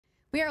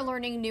We are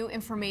learning new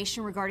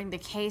information regarding the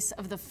case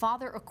of the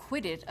father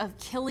acquitted of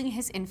killing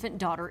his infant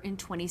daughter in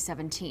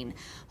 2017.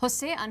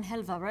 Jose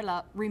Angel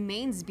Varela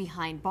remains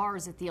behind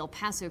bars at the El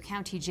Paso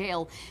County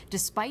Jail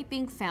despite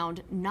being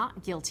found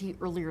not guilty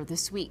earlier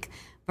this week.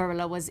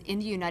 Varela was in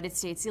the United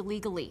States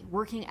illegally,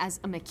 working as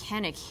a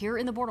mechanic here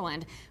in the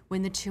borderland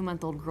when the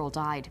 2-month-old girl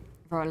died.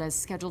 Varela is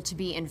scheduled to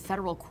be in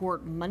federal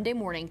court Monday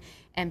morning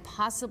and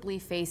possibly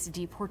face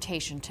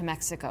deportation to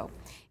Mexico.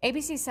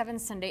 ABC 7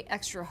 Sunday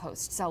Extra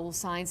host Saul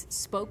Saenz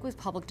spoke with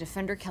public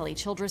defender Kelly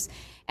Childress,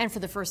 and for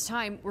the first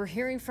time, we're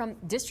hearing from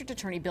District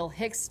Attorney Bill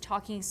Hicks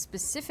talking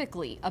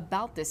specifically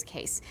about this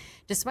case.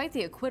 Despite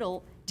the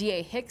acquittal,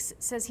 DA Hicks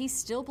says he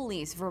still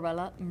believes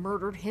Varela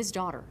murdered his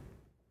daughter.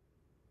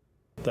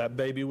 That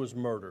baby was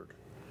murdered,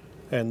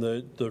 and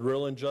the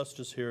real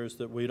injustice here is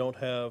that we don't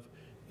have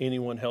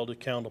anyone held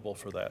accountable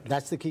for that.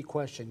 That's the key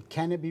question.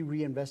 Can it be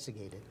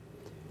reinvestigated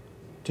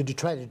to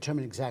try to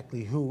determine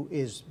exactly who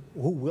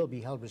will be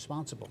held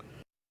responsible?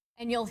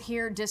 And you'll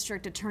hear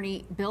District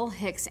Attorney Bill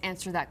Hicks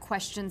answer that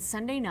question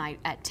Sunday night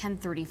at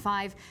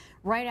 10:35,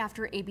 right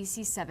after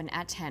ABC 7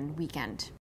 at 10 weekend.